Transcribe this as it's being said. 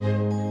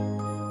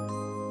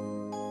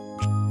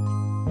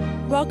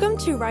Welcome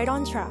to Right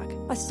on Track,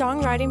 a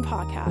songwriting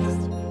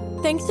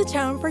podcast. Thanks to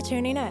Tone for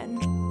tuning in.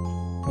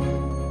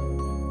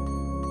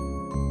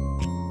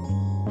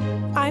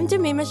 I'm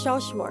Demi Michelle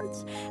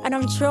Schwartz, and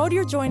I'm thrilled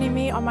you're joining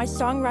me on my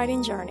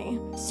songwriting journey.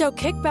 So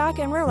kick back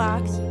and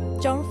relax,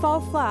 don't fall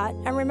flat,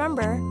 and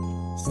remember,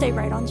 stay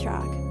right on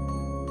track.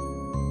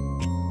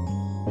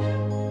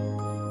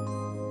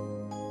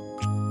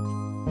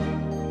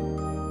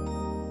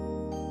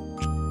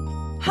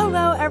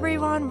 Hello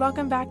everyone,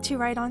 welcome back to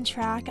Right on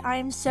Track. I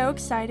am so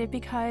excited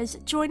because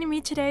joining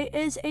me today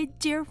is a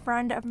dear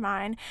friend of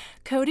mine,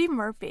 Cody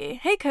Murphy.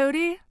 Hey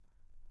Cody.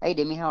 Hey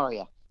Demi, how are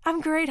you?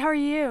 I'm great, how are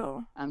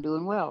you? I'm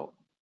doing well.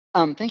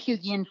 Thank you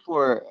again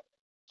for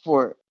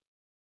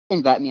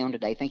inviting me on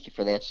today. Thank you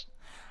for this.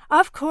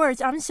 Of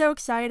course, I'm so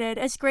excited.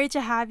 It's great to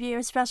have you,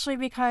 especially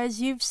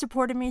because you've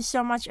supported me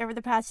so much over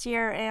the past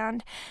year,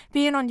 and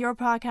being on your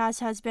podcast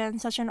has been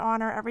such an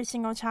honor every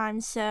single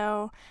time.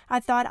 So I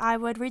thought I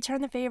would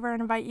return the favor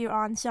and invite you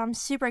on. So I'm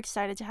super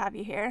excited to have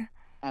you here.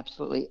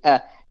 Absolutely.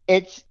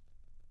 It's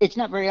it's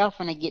not very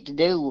often I get to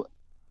do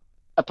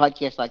a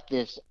podcast like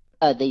this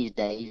these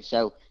days,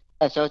 so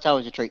it's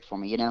always a treat for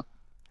me.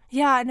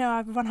 Yeah, no,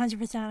 I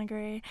 100%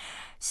 agree.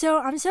 So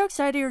I'm so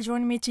excited you're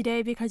joining me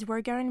today because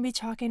we're going to be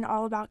talking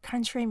all about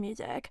country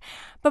music.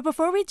 But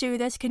before we do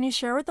this, can you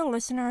share with the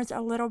listeners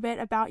a little bit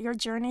about your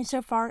journey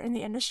so far in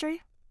the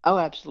industry? Oh,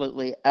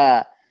 absolutely.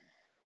 As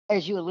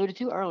you alluded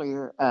to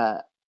earlier,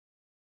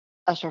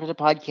 I started a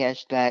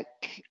podcast back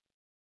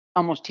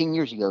almost 10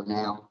 years ago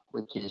now,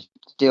 which is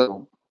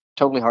still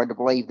totally hard to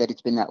believe that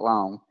it's been that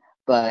long.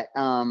 But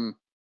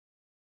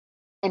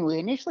and we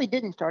initially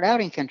didn't start out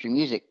in country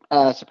music,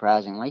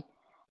 surprisingly.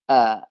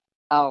 Uh,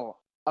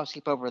 I'll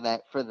skip over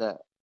that for the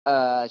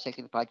sake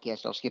of the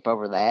podcast. I'll skip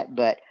over that,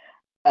 but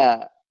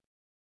uh,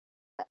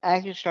 I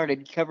actually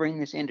started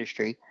covering this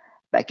industry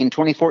back in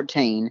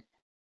 2014,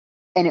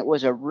 and it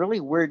was a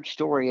really weird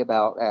story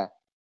about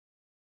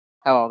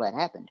how all that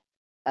happened.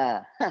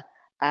 I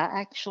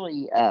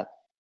actually I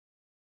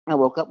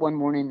woke up one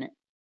morning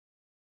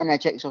and I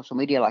checked social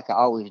media like I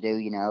always do,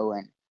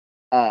 and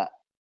uh,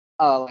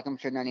 like I'm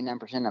sure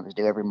 99% of us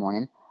do every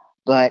morning,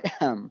 but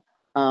um,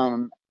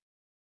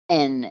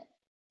 and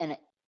and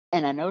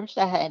and I noticed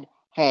I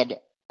had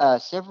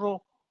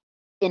several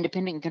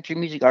independent country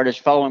music artists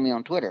following me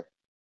on Twitter,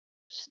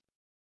 S-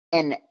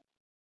 and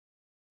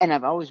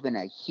I've always been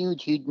a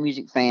huge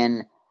music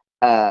fan,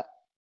 uh,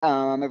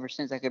 ever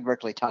since I could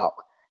virtually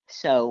talk.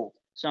 So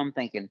I'm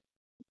thinking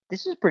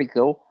this is pretty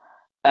cool.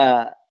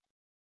 Uh,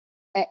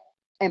 a-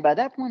 and by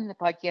that point in the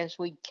podcast,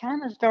 we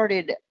kind of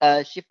started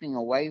shifting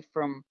away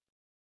from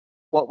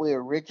what we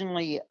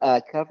originally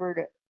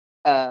covered,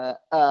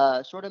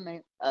 sort of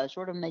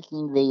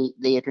making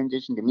the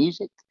transition to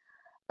music.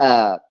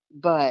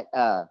 But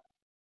I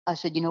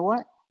said, you know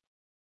what?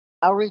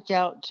 I'll reach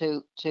out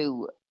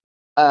to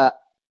uh,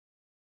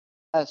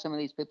 some of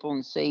these people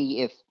and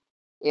see if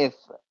if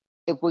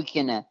we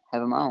can have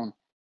them on.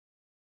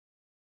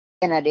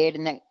 And I did,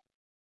 and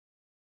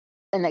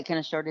that kind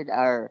of started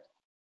our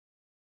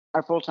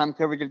full time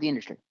coverage of the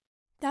industry.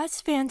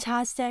 That's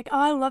fantastic. Oh,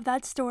 I love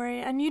that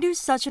story. And you do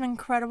such an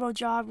incredible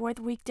job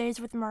with Weekdays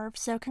with Murph.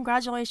 So,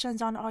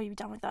 congratulations on all you've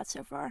done with that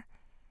so far.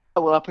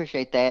 Oh, well, I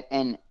appreciate that,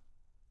 and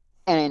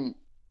and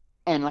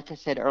like I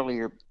said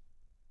earlier,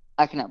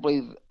 I cannot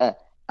believe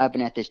I've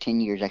been at this 10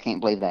 years. I can't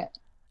believe that.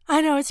 I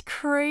know, it's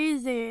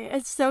crazy.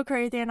 It's so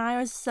crazy. And I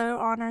was so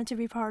honored to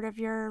be part of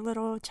your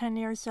little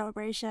 10-year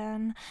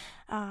celebration.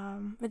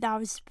 But that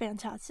was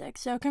fantastic.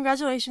 So,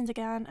 congratulations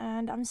again.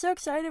 And I'm so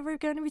excited we're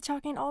going to be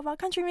talking all about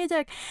country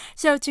music.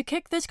 So, to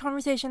kick this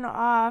conversation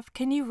off,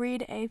 can you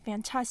read a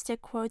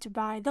fantastic quote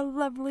by the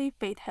lovely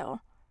Faith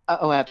Hill?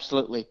 Oh,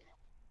 absolutely.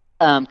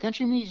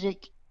 Country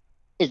music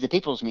is the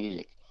people's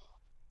music.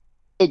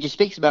 It just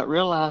speaks about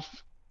real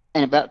life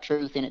and about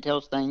truth, and it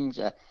tells things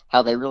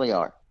how they really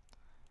are.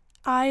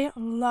 I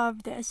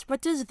love this.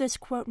 What does this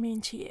quote mean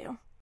to you?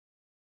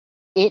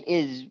 It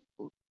is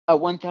a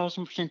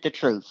 1000% the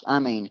truth. I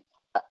mean,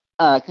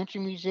 country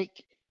music,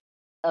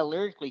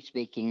 lyrically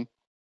speaking,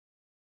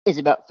 is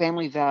about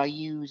family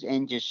values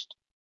and just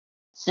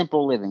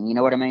simple living. You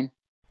know what I mean?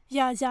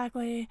 Yeah,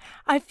 exactly.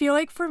 I feel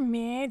like for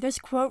me, this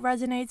quote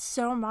resonates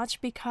so much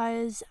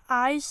because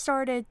I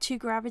started to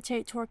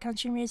gravitate toward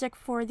country music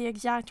for the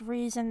exact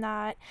reason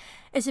that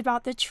it's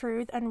about the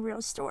truth and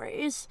real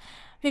stories.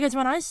 Because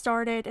when I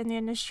started in the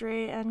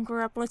industry and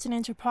grew up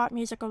listening to pop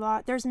music a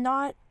lot, there's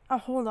not a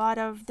whole lot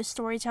of the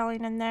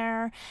storytelling in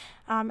there.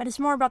 And it's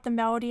more about the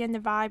melody and the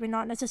vibe and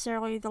not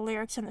necessarily the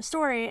lyrics and the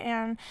story.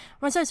 And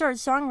once I started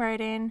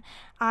songwriting,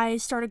 I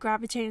started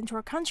gravitating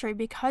toward country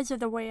because of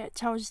the way it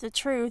tells the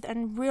truth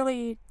and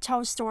really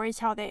tells stories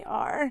how they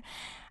are.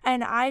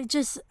 And I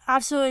just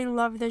absolutely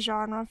love the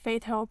genre.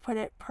 Faith Hill put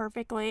it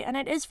perfectly. And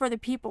it is for the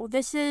people.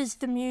 This is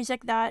the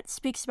music that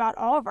speaks about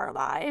all of our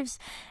lives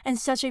in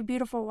such a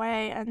beautiful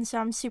way. And so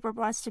I'm super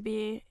blessed to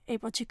be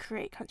able to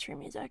create country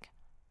music.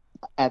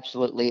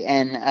 Absolutely.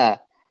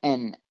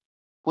 And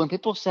when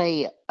people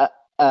say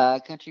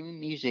country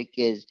music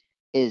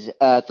is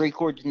three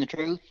chords in the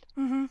truth.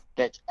 Mm-hmm.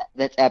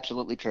 That's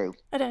absolutely true.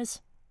 It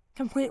is.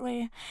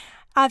 Completely.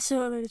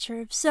 Absolutely the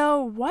truth.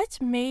 So,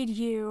 what made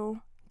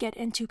you get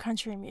into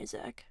country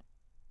music?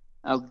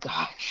 Oh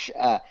gosh,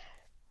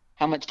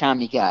 how much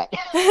time you got?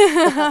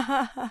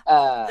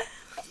 uh,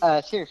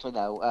 Seriously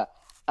though,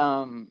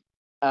 um,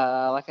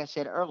 like I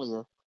said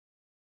earlier,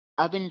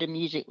 I've been to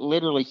music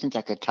literally since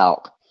I could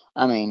talk.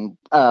 I mean,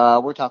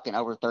 we're talking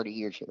over 30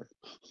 years here.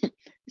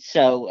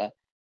 So,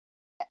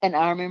 and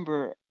I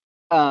remember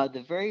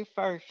the very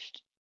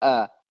first,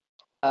 uh,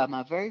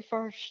 my very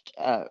first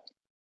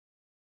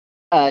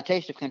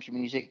taste of country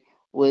music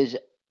was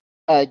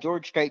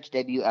George Strait's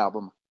debut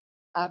album.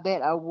 I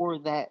bet I wore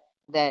that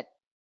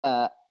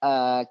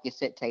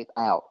cassette tape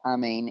out. I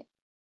mean,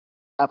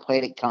 I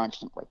played it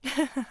constantly,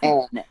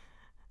 and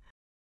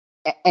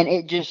and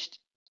it just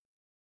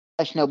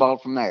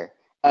snowballed from there.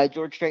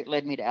 George Strait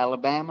led me to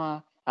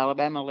Alabama.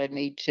 Alabama led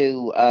me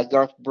to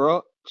Garth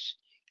Brooks.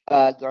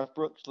 Garth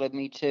Brooks led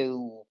me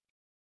to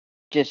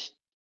just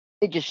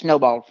it just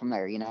snowballed from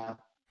there. You know.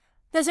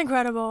 That's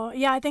incredible.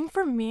 Yeah, I think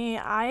for me,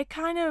 I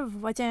kind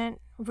of wasn't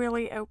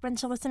really open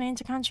to listening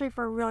to country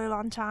for a really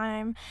long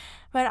time.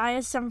 But I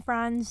had some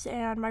friends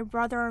and my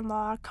brother in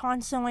law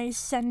constantly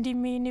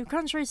sending me new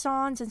country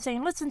songs and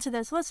saying, listen to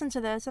this, listen to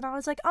this. And I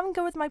was like, I'm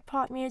good with my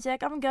pop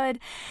music, I'm good.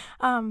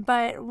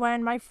 But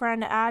when my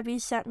friend Abby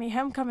sent me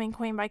Homecoming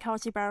Queen by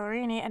Kelsey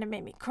Ballerini and it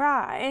made me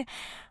cry,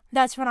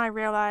 that's when I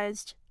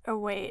realized, oh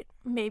wait,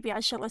 maybe I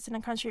should listen to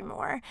country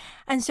more.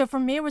 And so for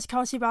me, it was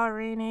Kelsey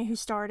Ballerini who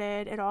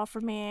started it all for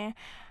me.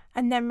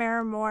 And then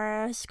Maren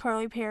Morris,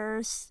 Carly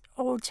Pierce,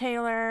 Old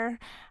Taylor.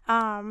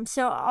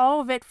 So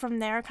all of it from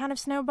there kind of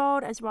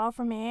snowballed as well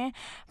for me.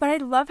 But I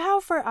love how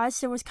for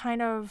us it was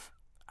kind of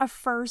a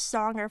first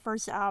song or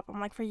first album.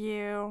 Like for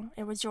you,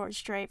 it was George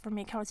Strait. For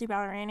me, Kelsey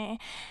Ballerini.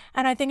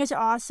 And I think it's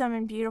awesome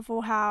and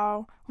beautiful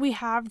how we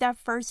have that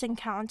first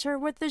encounter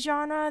with the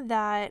genre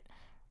that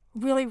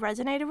really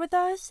resonated with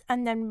us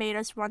and then made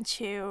us want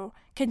to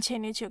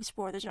continue to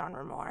explore the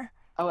genre more.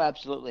 Oh,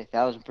 absolutely,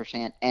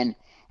 1,000%. And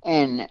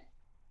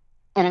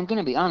and I'm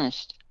gonna be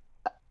honest.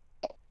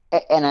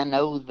 And I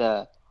know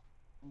the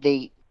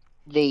the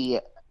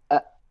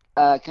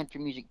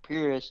country music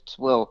purists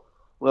will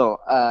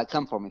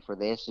come for me for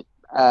this.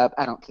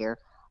 I don't care.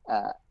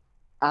 Uh,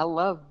 I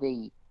love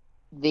the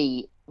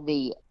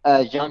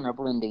genre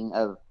blending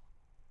of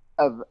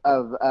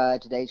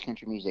today's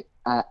country music.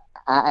 I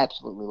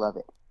absolutely love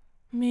it.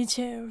 Me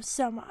too,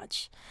 so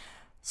much.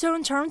 So,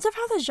 in terms of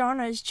how the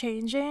genre is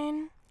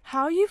changing,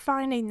 how are you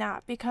finding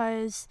that?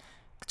 Because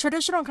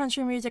traditional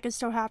country music is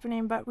still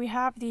happening, but we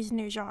have these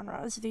new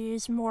genres,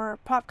 these more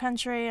pop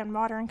country and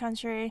modern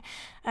country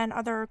and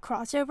other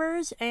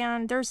crossovers.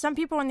 And there's some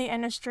people in the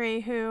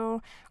industry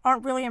who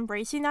aren't really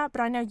embracing that, but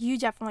I know you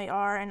definitely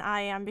are, and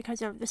I am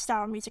because of the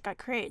style of music I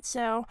create.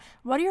 So,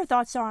 what are your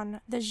thoughts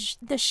on the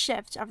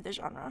shift of the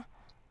genre?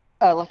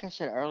 Like I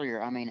said earlier,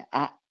 I mean,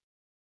 I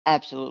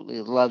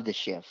absolutely love the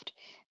shift.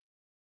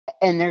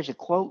 And there's a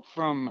quote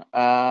from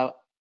I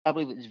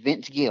believe it's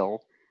Vince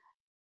Gill.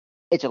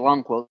 It's a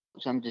long quote,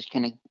 so I'm just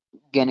gonna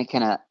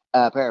kind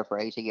of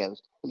paraphrase. He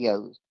goes,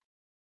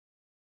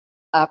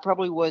 I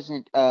probably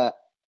wasn't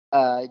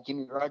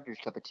Jimmy Rogers'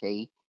 cup of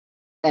tea,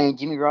 and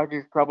Jimmy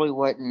Rogers probably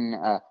wasn't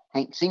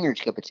Hank Singer's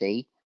cup of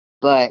tea,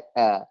 but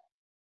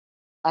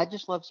I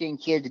just love seeing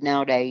kids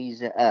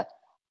nowadays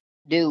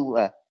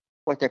do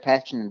what they're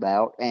passionate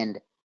about, and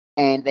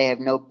they have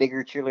no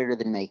bigger cheerleader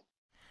than me.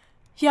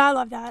 Yeah, I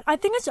love that. I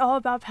think it's all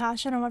about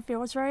passion and what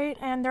feels right.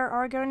 And there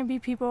are going to be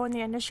people in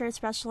the industry,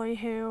 especially,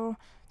 who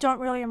don't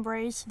really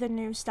embrace the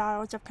new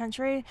styles of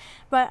country.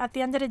 But at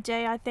the end of the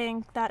day, I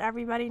think that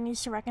everybody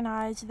needs to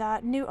recognize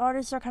that new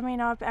artists are coming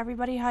up.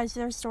 Everybody has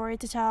their story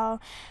to tell.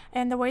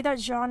 And the way that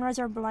genres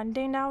are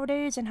blending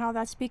nowadays and how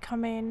that's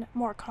becoming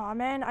more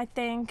common, I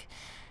think,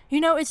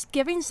 it's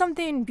giving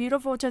something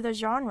beautiful to the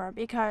genre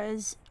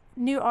because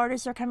new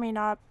artists are coming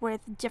up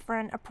with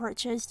different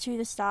approaches to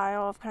the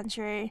style of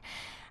country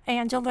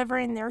and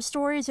delivering their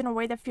stories in a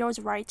way that feels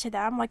right to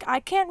them. Like, I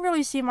can't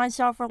really see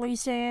myself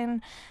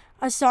releasing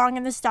a song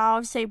in the style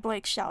of, say,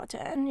 Blake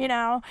Shelton,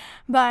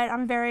 but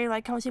I'm very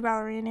like Kelsey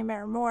Ballerini and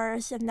Maren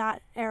Morris in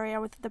that area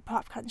with the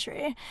pop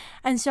country.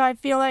 And so I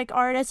feel like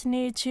artists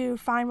need to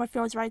find what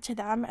feels right to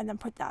them and then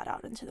put that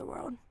out into the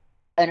world.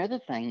 Another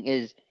thing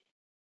is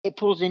it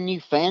pulls in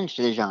new fans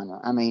to the genre.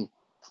 I mean,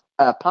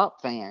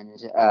 pop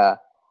fans,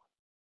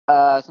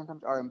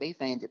 sometimes R&B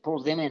fans. It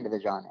pulls them into the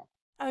genre.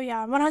 Oh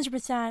yeah,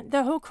 100%.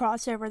 The whole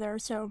crossover there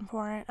is so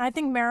important. I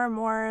think Mara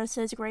Morris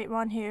is a great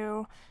one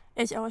who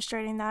is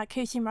illustrating that.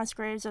 Casey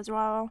Musgraves as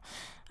well,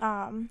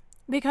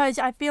 because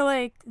I feel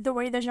like the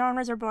way the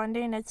genres are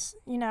blending, it's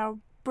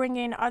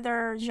bringing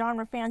other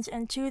genre fans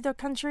into the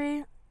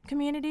country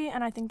community,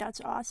 and I think that's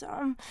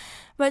awesome.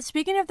 But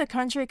speaking of the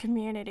country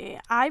community,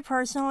 I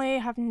personally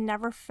have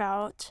never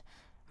felt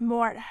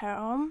more at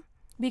home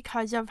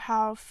because of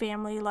how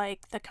family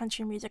like the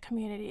country music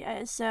community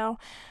is. So,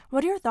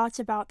 what are your thoughts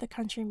about the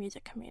country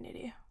music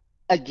community?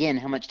 Again,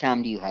 how much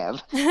time do you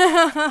have?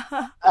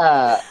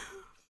 Uh,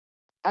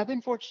 I've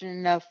been fortunate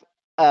enough.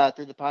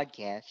 through the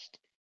podcast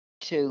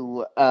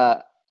to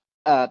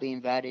be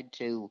invited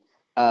to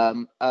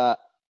um, uh,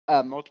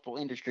 multiple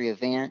industry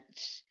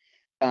events,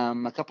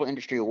 a couple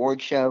industry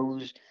award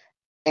shows,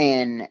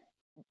 and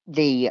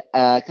the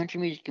country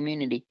music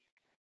community.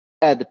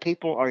 The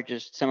people are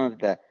just some of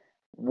the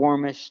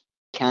warmest,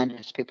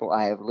 kindest people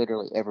I have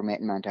literally ever met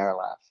in my entire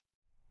life.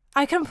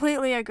 I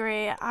completely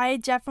agree. I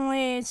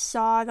definitely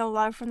saw the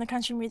love from the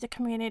country music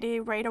community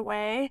right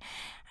away.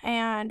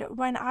 And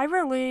when I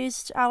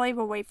released LA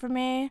Will Wait For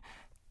Me,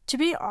 to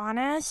be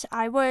honest,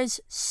 I was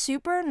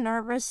super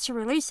nervous to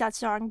release that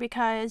song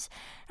because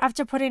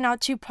after putting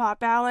out two pop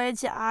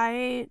ballads,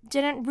 I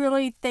didn't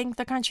really think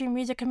the country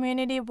music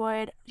community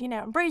would,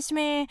 embrace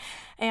me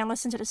and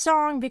listen to the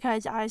song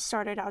because I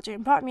started out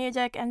doing pop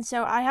music. And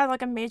so I had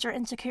like a major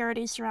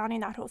insecurity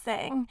surrounding that whole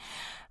thing.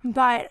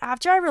 But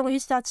after I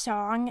released that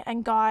song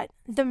and got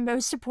the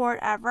most support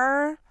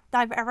ever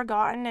that I've ever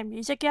gotten in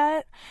music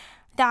yet,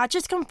 that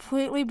just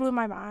completely blew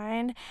my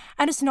mind.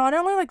 And it's not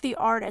only like the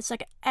artists,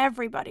 like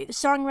everybody, the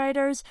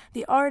songwriters,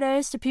 the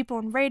artists, the people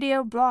in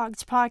radio,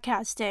 blogs,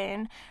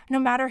 podcasting, no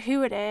matter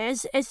who it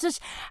is. It's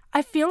just,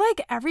 I feel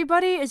like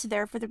everybody is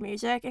there for the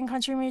music in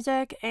country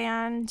music,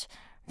 and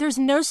there's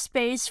no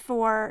space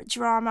for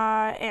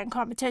drama and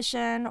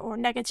competition or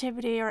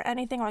negativity or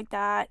anything like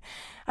that.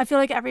 I feel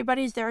like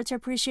everybody's there to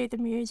appreciate the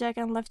music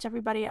and lift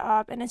everybody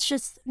up, and it's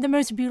just the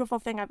most beautiful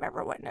thing I've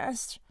ever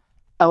witnessed.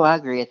 Oh, I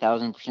agree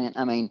 1,000%.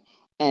 I mean,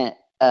 and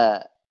uh,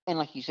 and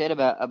like you said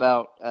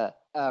about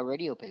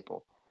radio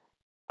people,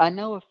 I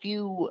know a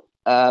few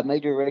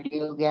major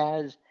radio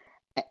guys,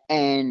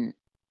 and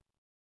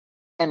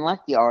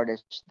like the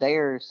artists, they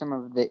are some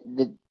of the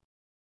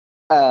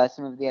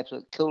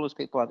absolute coolest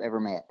people I've ever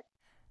met.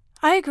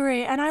 I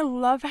agree, and I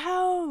love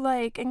how,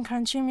 like, in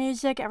country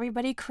music,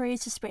 everybody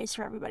creates a space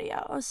for everybody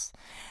else.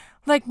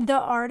 Like, the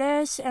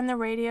artists and the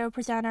radio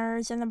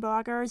presenters and the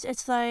bloggers,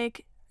 it's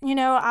like,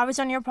 I was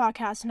on your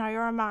podcast, now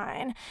you're on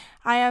mine.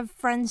 I have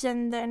friends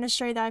in the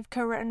industry that I've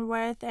co-written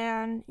with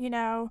and,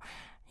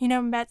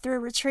 met through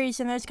retreats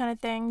and those kind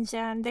of things,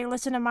 and they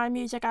listen to my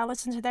music, I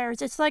listen to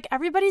theirs. It's like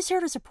everybody's here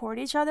to support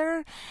each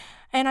other,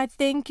 and I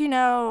think,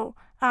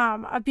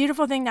 a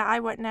beautiful thing that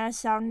I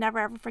witnessed I'll never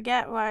ever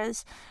forget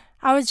was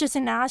I was just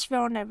in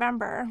Nashville in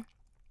November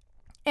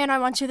and I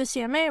went to the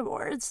CMA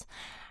Awards.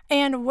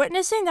 And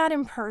witnessing that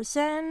in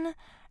person,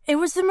 it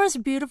was the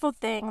most beautiful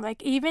thing.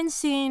 Like, even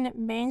seeing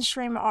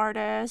mainstream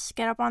artists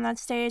get up on that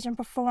stage and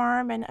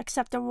perform and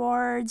accept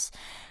awards,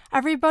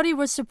 everybody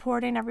was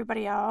supporting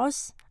everybody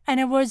else. And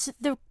it was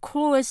the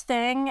coolest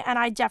thing. And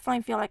I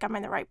definitely feel like I'm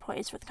in the right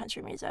place with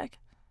country music.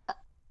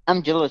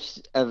 I'm jealous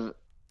of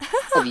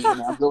you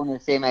now going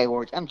to the CMA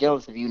Awards. I'm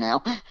jealous of you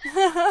now.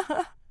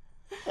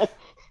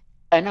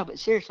 I know, but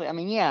seriously, I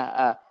mean,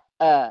 yeah,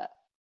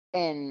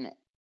 and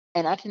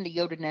I tend to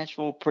go to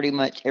Nashville pretty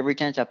much every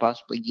chance I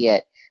possibly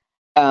get.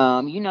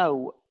 You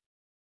know,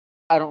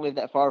 I don't live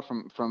that far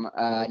from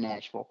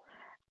Nashville,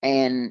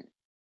 and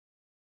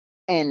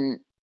and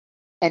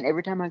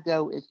every time I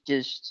go, it's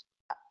just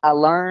I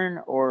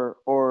learn or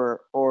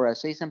I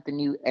see something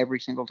new every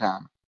single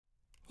time.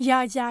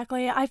 Yeah,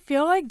 exactly. I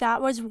feel like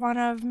that was one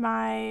of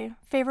my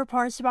favorite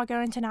parts about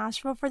going to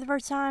Nashville for the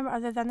first time,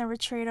 other than the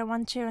retreat I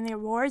went to and the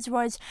awards,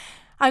 was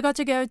I got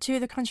to go to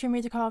the Country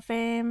Music Hall of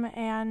Fame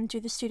and do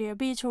the Studio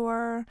B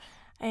tour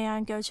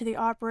and go to the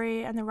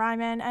Opry and the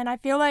Ryman. And I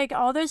feel like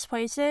all those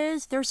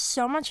places, there's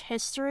so much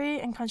history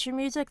in country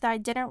music that I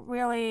didn't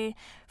really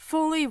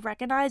fully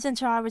recognize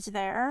until I was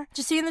there.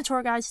 Just seeing the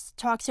tour guides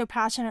talk so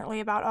passionately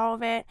about all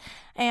of it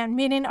and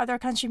meeting other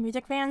country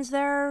music fans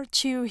there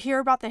to hear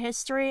about the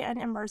history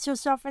and immerse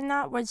yourself in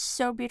that was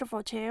so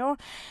beautiful too.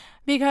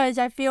 Because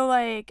I feel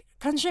like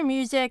country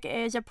music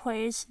is a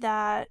place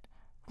that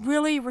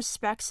really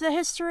respects the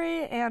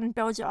history and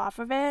builds off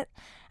of it.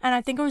 And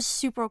I think it was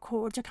super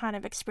cool to kind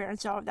of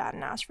experience all of that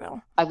in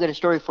Nashville. I've got a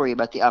story for you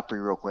about the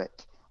Opry, real quick.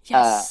 Uh,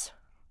 Yes.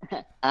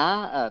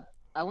 I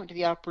I went to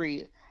the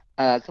Opry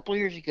a couple of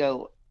years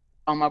ago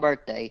on my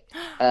birthday,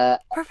 uh,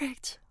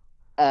 Perfect.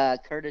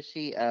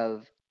 courtesy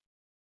of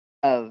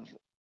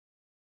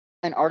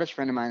an artist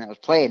friend of mine that was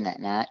playing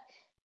that night.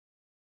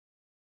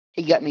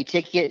 He got me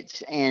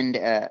tickets and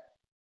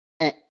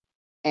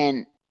and,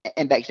 and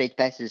backstage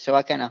passes, so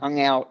I kind of hung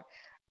out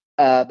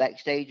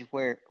backstage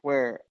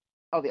where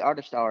all the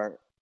artists are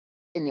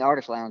in the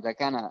artist lounge. I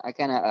kind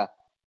of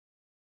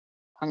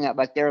hung out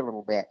back there a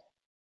little bit,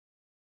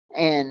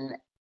 and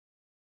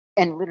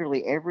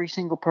literally every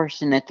single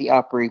person at the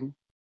Opry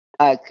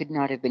could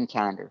not have been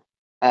kinder.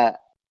 Uh,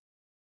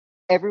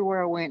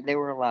 Everywhere I went, they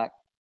were like,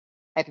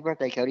 "Happy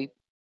birthday, Cody!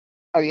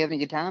 Are you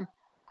having a good time?"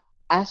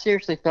 I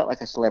seriously felt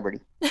like a celebrity.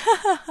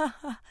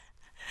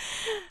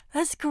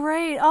 That's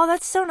great. Oh,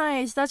 that's so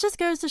nice. That just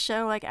goes to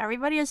show, like,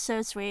 everybody is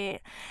so sweet.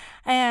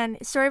 And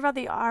story about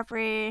the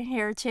Opry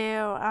here too.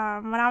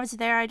 When I was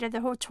there, I did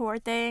the whole tour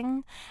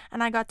thing,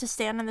 and I got to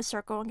stand in the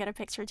circle and get a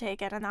picture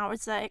taken, and that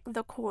was like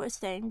the coolest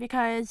thing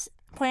because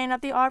playing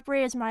at the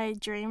Opry is my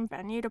dream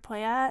venue to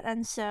play at,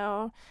 and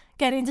so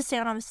getting to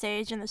stand on the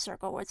stage in the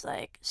circle was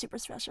like super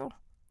special.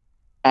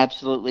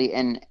 Absolutely,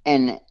 and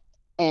and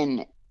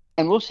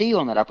we'll see you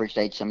on that upper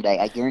stage someday.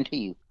 I guarantee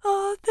you.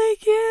 Oh,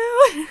 thank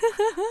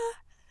you.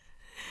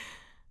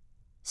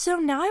 So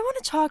now I want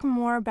to talk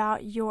more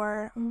about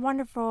your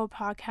wonderful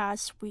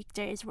podcast,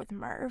 Weekdays with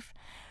Merv.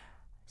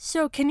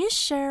 So, can you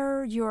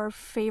share your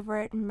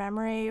favorite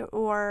memory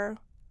or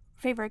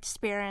favorite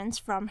experience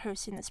from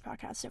hosting this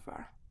podcast so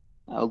far?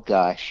 Oh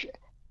gosh,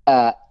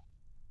 uh,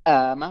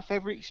 my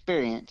favorite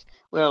experience.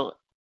 Well,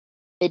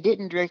 it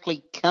didn't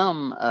directly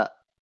come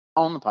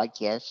on the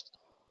podcast.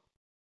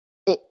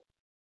 It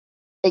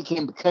it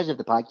came because of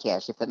the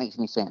podcast, if that makes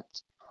any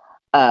sense.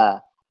 Uh,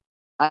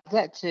 I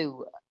got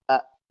to uh,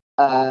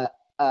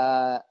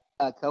 uh,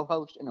 uh,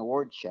 co-host an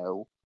award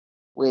show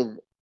with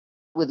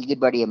a good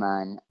buddy of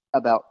mine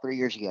about 3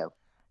 years ago.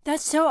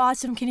 That's so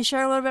awesome. Can you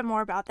share a little bit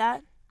more about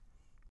that?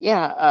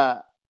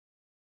 Yeah,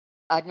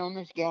 I'd known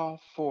this guy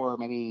for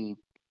maybe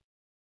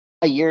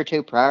a year or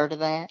two prior to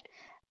that.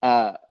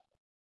 Uh,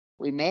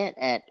 we met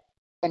at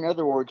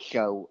another award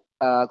show,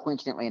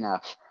 coincidentally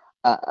enough.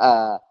 Uh,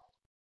 uh,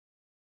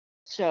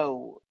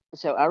 so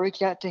I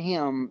reached out to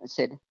him,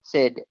 said,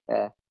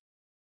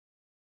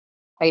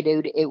 "Hey,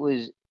 dude, it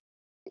was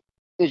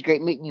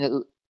great meeting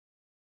you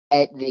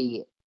at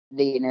the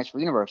National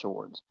Universe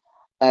Awards."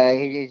 Uh,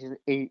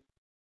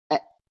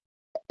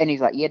 and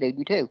he's like, "Yeah, dude,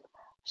 you too."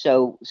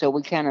 So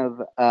we kind of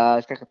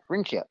struck up a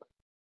friendship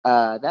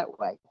that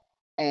way,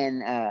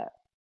 and uh,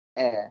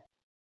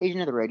 he's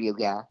another radio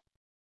guy.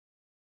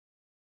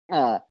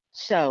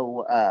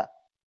 So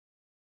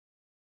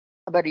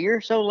about a year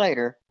or so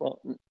later, well,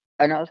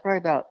 I know it's probably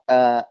about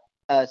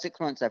 6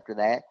 months after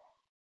that,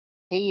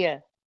 he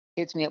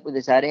hits me up with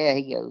this idea.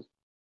 He goes,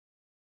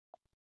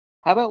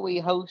 "How about we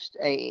host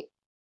a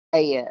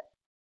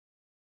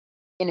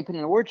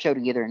independent award show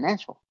together in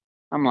Nashville?"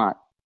 I'm like,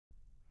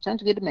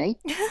 "Sounds good to me."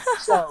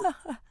 So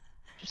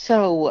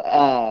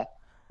so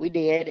we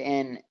did,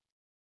 and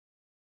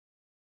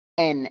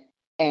and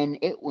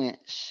it went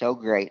so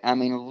great. I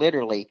mean,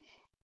 literally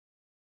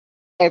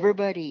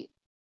everybody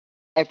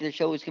after the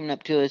show was coming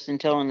up to us and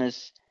telling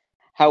us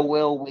how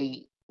well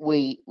we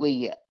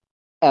played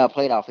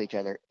off each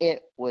other.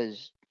 It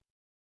was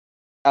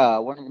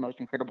one of the most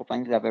incredible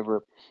things I've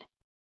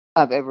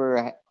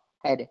ever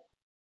had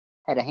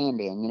a hand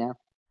in. You know,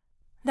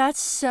 That's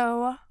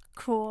so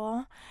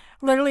cool.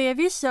 Literally, it'd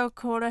be so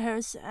cool to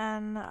host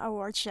an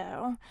award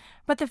show.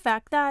 But the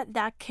fact that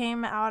that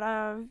came out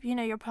of,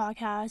 your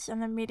podcast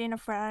and then meeting a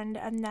friend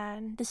and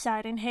then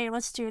deciding, hey,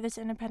 let's do this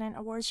independent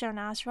award show in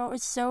Nashville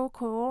is so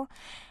cool.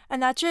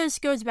 And that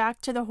just goes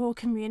back to the whole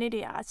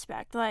community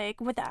aspect.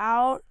 Like,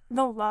 without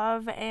the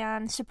love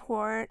and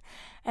support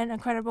and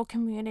incredible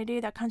community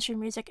that country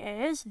music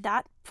is,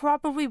 that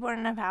probably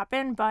wouldn't have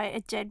happened, but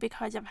it did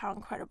because of how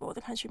incredible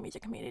the country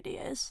music community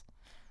is.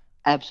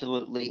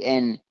 absolutely.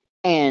 And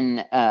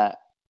and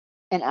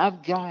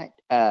I've got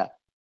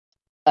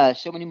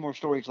so many more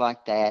stories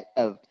like that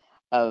of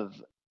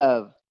of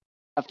of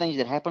things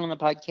that happen on the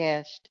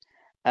podcast.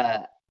 Uh,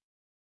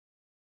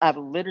 I've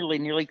literally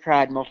nearly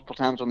cried multiple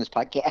times on this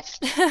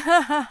podcast.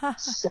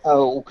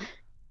 So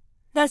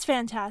That's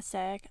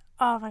fantastic.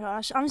 Oh my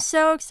gosh. I'm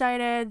so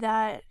excited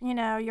that,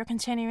 you're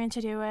continuing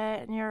to do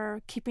it and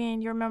you're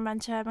keeping your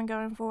momentum and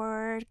going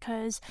forward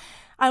because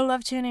I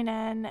love tuning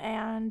in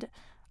and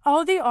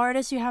all the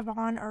artists you have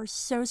on are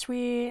so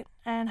sweet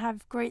and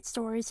have great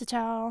stories to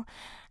tell.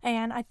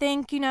 And I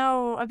think,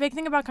 a big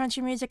thing about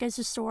country music is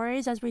the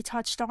stories, as we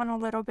touched on a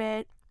little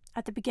bit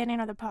at the beginning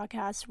of the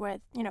podcast with,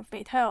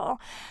 Faith Hill.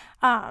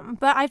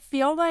 But I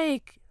feel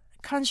like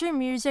country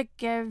music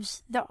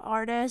gives the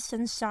artists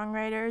and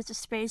songwriters the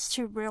space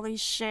to really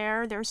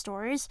share their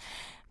stories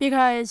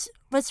because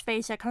let's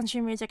face it,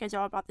 country music is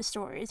all about the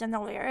stories and the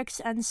lyrics.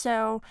 And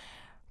so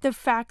the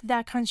fact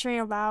that country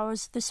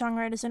allows the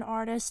songwriters and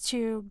artists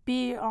to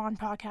be on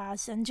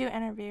podcasts and do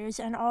interviews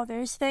and all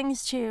those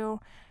things to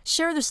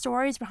share the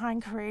stories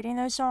behind creating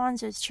those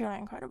songs is truly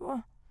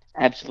incredible.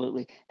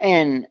 absolutely,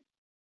 and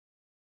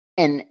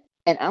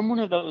I'm one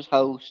of those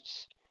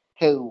hosts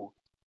who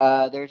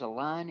there's a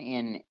line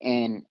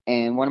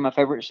in one of my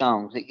favorite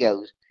songs that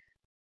goes,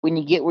 "When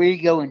you get where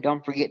you're going,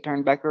 don't forget to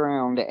turn back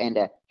around and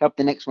help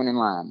the next one in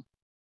line."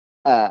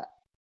 Uh,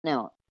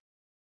 Now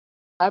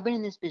I've been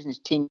in this business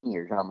 10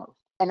 years almost,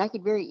 and I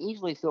could very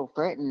easily feel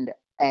threatened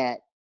at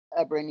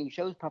brand new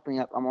shows popping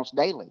up almost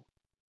daily,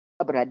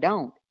 but I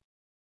don't,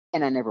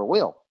 and I never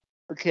will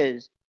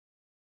because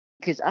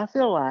I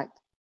feel like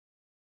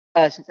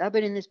since I've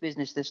been in this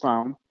business this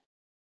long,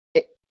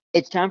 it,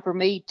 it's time for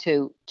me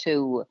to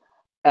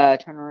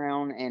turn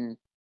around and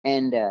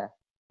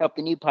help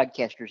the new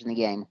podcasters in the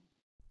game.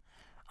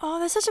 Oh,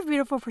 that's such a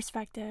beautiful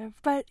perspective.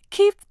 But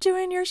keep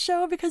doing your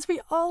show because we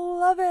all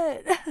love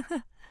it.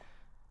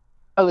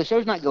 Oh, the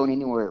show's not going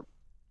anywhere.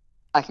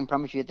 I can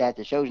promise you that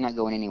the show's not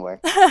going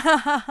anywhere.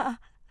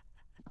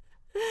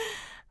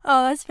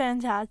 Oh, that's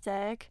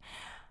fantastic.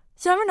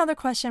 So I have another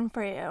question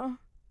for you.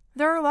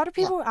 There are a lot of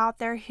Yeah. people out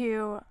there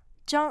who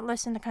don't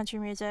listen to country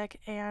music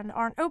and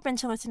aren't open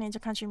to listening to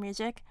country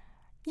music.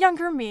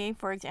 Younger me,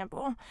 for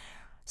example.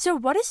 So,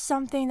 what is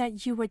something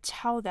that you would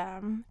tell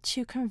them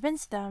to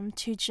convince them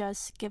to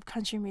just give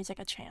country music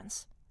a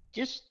chance?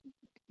 Just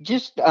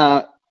just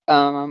like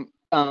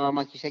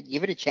you said,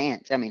 give it a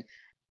chance. I mean,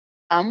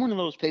 I'm one of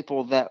those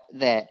people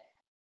that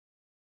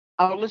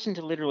I'll listen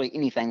to literally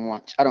anything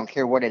once. I don't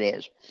care what it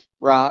is.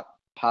 Rock,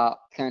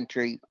 pop,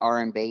 country,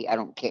 R&B, I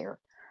don't care.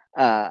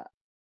 Uh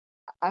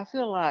I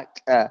feel like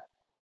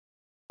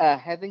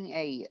having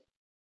a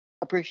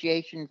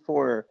appreciation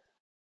for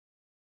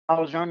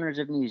all genres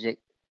of music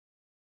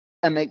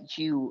makes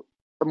you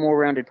a more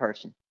rounded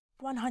person.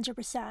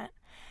 100%.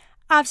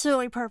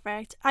 Absolutely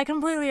perfect. I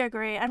completely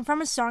agree. And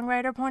from a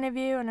songwriter point of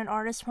view and an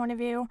artist point of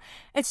view,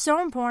 it's so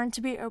important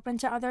to be open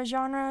to other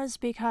genres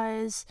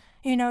because,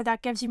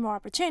 that gives you more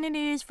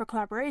opportunities for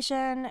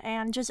collaboration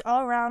and just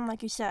all around,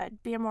 like you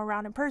said, be a more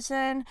rounded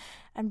person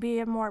and be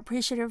a more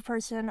appreciative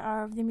person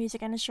of the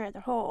music industry as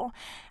a whole.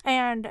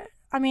 And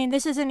I mean,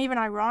 this isn't even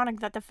ironic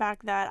that the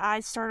fact that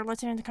I started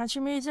listening to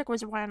country music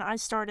was when I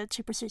started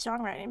to pursue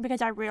songwriting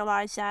because I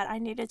realized that I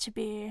needed to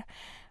be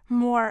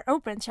more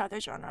open to other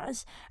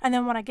genres. And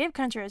then when I gave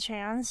country a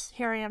chance,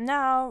 here I am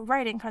now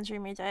writing country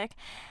music.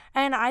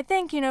 And I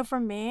think, for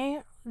me,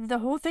 the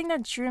whole thing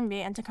that drew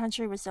me into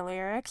country was the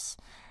lyrics.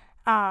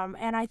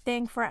 And I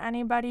think for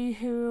anybody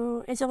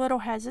who is a little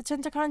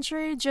hesitant to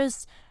country,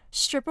 just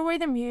strip away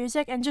the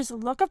music and just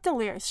look up the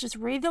lyrics. Just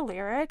read the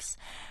lyrics,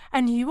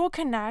 and you will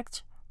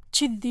connect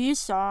to these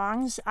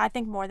songs, I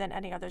think, more than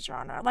any other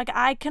genre. Like,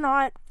 I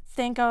cannot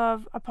think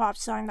of a pop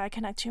song that I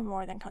connect to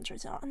more than country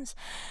songs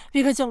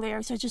because the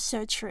lyrics are just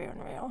so true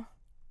and real.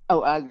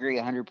 Oh, I agree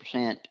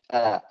 100%.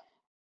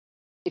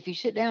 If you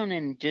sit down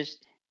and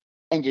just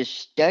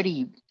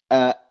study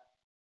uh,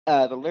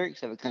 the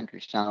lyrics of a country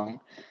song,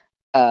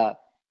 uh,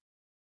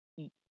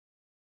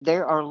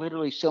 there are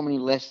literally so many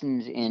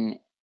lessons in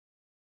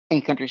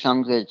country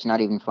songs that it's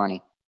not even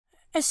funny.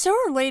 It's so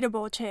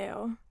relatable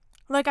too.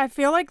 Like, I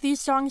feel like these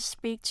songs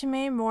speak to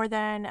me more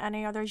than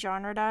any other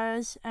genre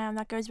does, and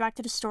that goes back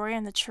to the story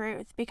and the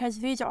truth because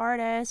these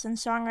artists and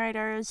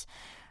songwriters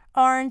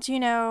aren't,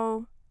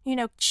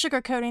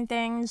 sugarcoating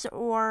things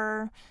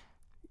or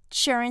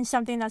sharing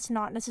something that's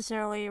not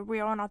necessarily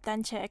real and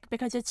authentic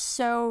because it's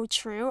so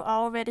true.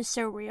 All of it is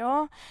so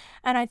real.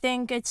 And I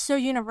think it's so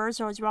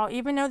universal as well.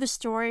 Even though the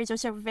stories are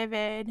so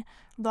vivid, a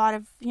lot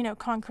of,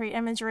 concrete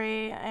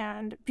imagery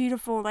and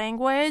beautiful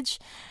language,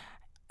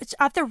 it's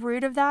at the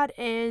root of that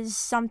is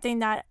something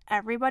that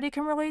everybody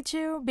can relate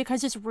to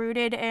because it's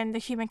rooted in the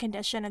human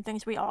condition and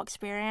things we all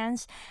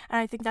experience. And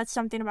I think that's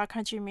something about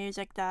country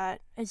music that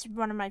is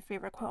one of my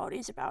favorite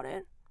qualities about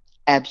it.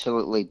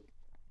 Absolutely,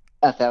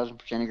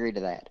 1,000% agree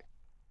to that.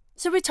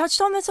 So we touched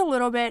on this a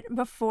little bit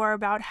before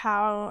about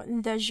how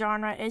the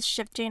genre is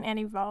shifting and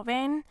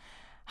evolving.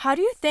 How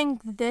do you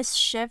think this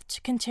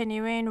shift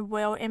continuing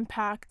will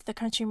impact the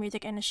country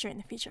music industry in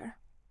the future?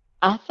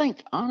 I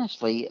think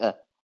honestly,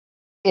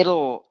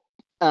 it'll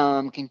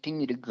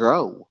continue to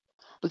grow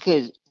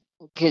because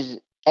because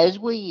as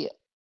we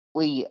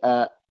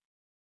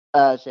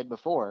said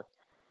before,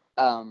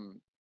 um,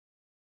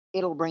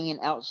 it'll bring in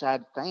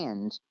outside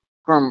fans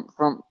from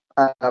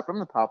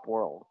the pop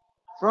world,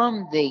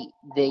 from the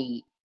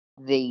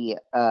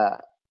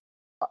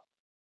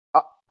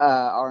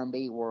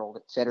R&B world,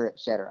 et cetera, et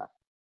cetera.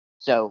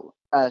 So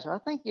I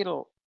think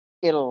it'll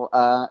keep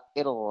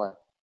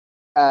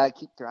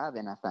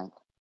thriving. I think.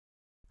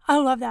 I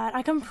love that.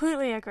 I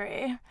completely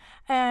agree.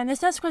 And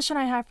this next question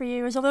I have for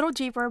you is a little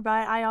deeper,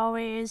 but I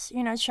always,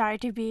 try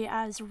to be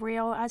as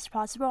real as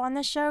possible on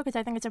this show because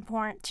I think it's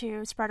important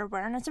to spread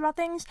awareness about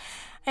things.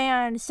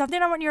 And something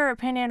I want your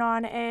opinion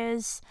on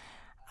is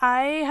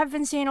I have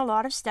been seeing a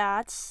lot of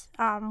stats.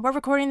 We're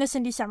recording this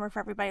in December for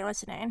everybody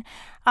listening.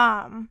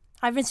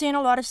 I've been seeing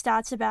a lot of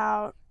stats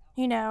about,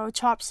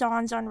 top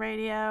songs on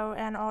radio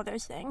and all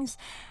those things.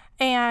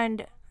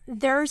 And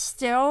there's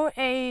still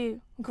a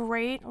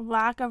great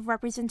lack of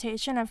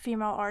representation of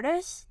female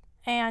artists.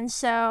 And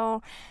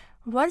so,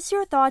 what's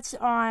your thoughts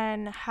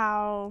on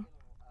how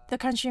the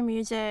country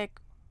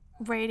music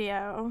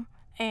radio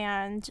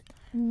and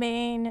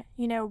main,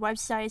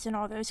 websites and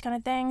all those kind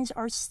of things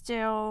are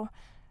still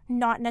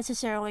not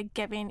necessarily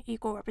giving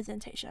equal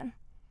representation?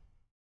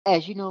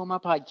 As you know, on my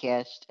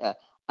podcast,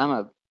 I'm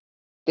a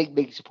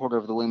big supporter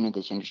of the women in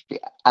this industry.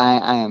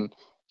 I am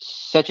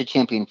such a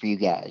champion for you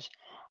guys,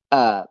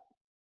 uh,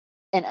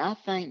 and I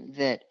think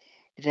that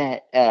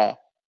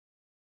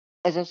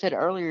as I said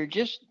earlier,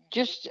 just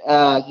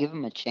give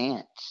them a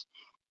chance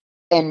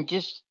and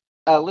just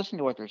listen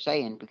to what they're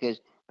saying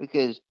because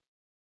because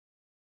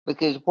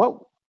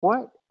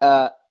what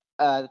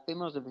the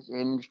females of this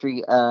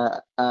industry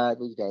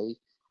these days,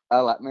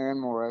 like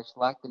Maren Morris,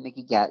 like the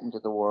Mickey Gattens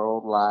of the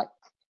world,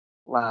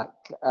 like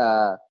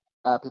uh,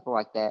 people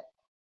like that,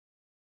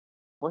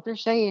 what they're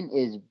saying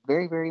is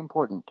very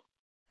important.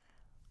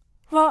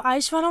 Well, I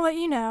just want to let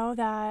you know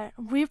that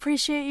we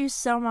appreciate you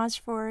so much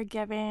for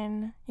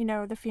giving,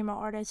 the female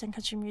artists in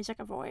country music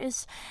a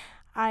voice.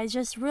 I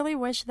just really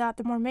wish that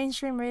the more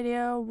mainstream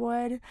radio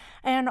would.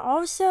 And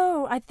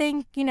also, I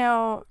think,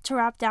 to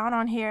wrap down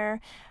on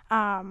here,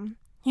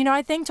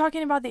 I think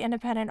talking about the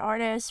independent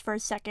artists for a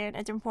second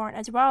is important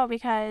as well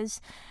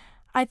because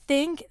I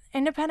think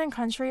independent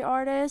country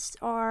artists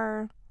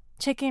are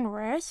taking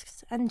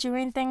risks and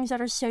doing things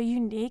that are so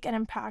unique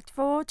and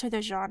impactful to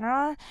the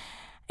genre.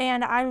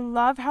 And I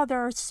love how there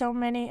are so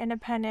many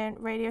independent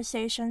radio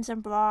stations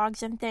and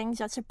blogs and things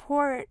that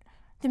support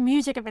the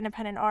music of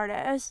independent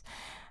artists.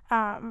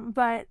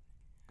 But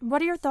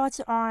what are your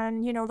thoughts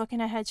on,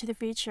 looking ahead to the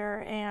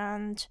future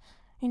and,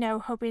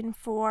 hoping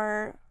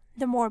for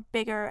the more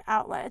bigger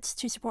outlets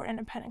to support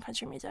independent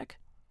country music?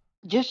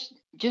 Just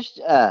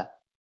take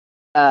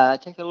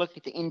a look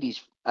at the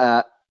indies.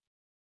 Uh,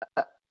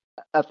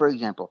 for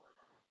example,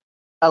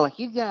 like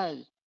you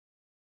guys,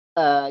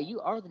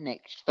 you are the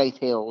next Faith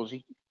Hills.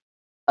 You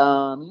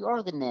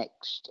are the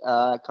next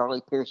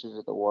Carly Pierces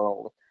of the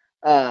world.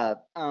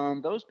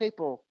 Those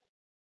people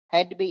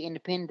had to be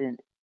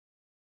independent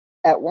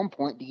at one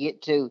point to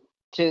get to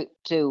where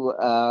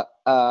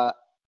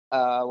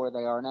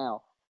they are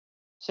now.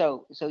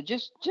 So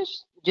just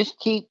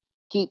keep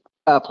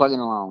plugging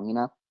along. You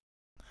know.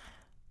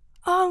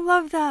 Oh,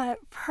 love that.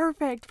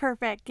 Perfect,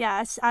 perfect.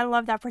 Yes, I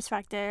love that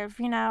perspective.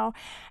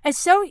 It's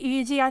so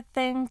easy, I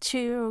think,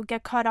 to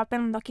get caught up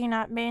in looking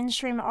at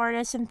mainstream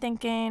artists and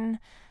thinking,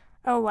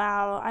 oh,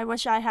 wow, I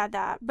wish I had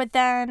that. But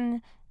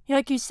then,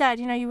 like you said,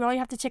 you really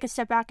have to take a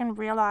step back and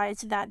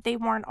realize that they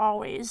weren't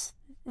always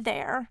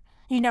there.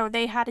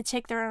 They had to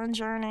take their own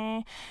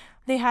journey.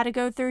 They had to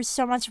go through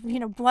so much,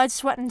 blood,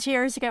 sweat, and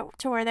tears to get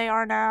to where they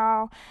are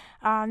now.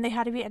 They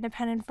had to be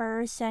independent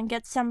first and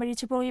get somebody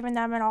to believe in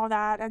them and all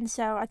that. And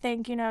so I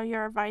think,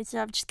 your advice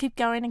of just keep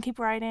going and keep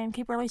writing,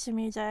 keep releasing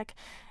music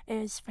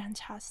is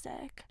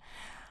fantastic.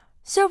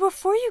 So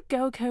before you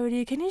go,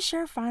 Cody, can you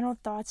share final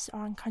thoughts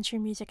on country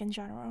music in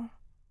general?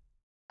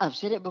 I've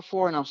said it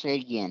before and I'll say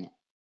it again.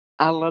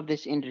 I love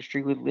this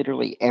industry with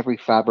literally every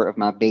fiber of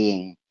my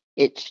being.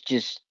 It's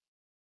just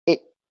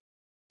it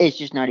it's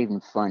just not even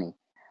funny.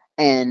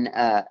 And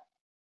I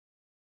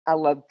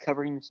love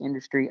covering this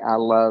industry. I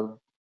love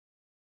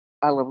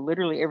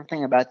literally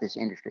everything about this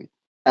industry.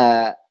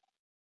 Uh,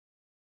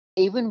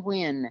 even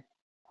when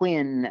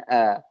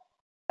uh,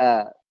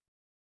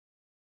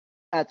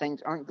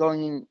 things aren't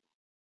going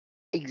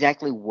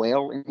exactly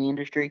well in the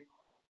industry,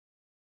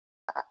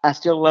 I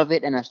still love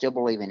it and I still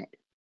believe in it.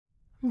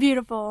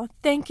 Beautiful.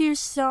 Thank you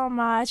so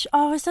much.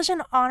 Oh, it was such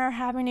an honor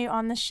having you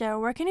on the show.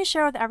 Where can you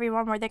share with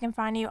everyone where they can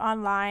find you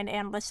online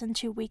and listen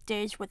to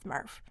Weekdays with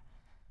Murph?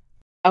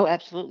 Oh,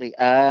 absolutely.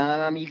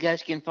 You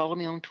guys can follow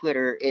me on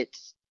Twitter.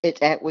 It's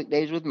at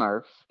Weekdays with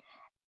Murph,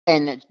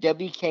 and it's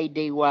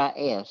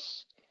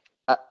WKDYS.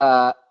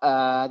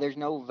 There's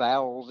no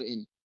vowels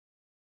in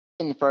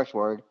the first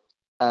word.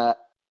 Uh,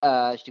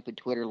 Stupid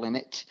Twitter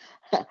limits.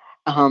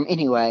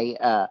 Anyway,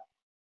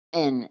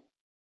 and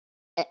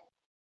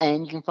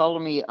and you can follow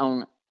me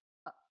on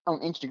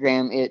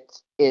Instagram.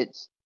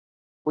 It's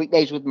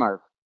Weekdays with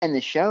Murph, and the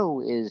show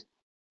is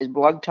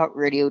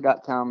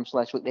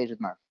blogtalkradio.com/Weekdays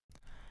with Murph.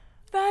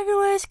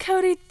 Fabulous.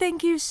 Cody,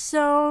 thank you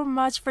so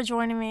much for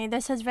joining me.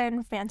 This has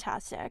been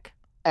fantastic.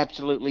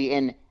 Absolutely,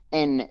 and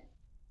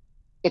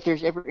if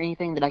there's ever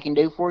anything that I can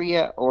do for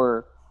you,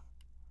 or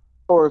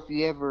if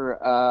you ever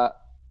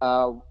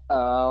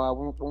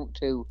want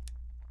to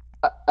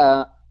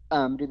uh,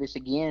 uh, do this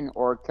again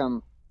or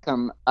come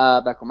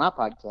back on my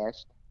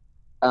podcast,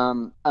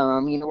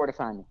 you know where to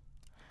find me.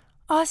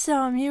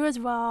 Awesome. You as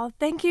well.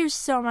 Thank you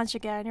so much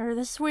again. You're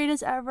the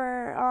sweetest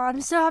ever.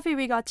 I'm so happy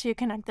we got to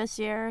connect this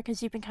year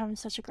because you've become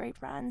such a great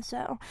friend.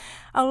 So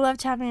I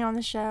loved having you on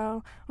the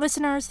show.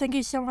 Listeners, thank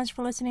you so much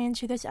for listening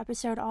to this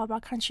episode all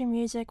about country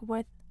music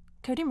with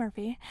Cody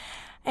Murphy.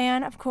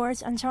 And of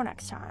course, until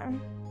next time,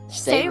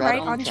 Stay stay right right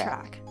on on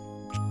track. track.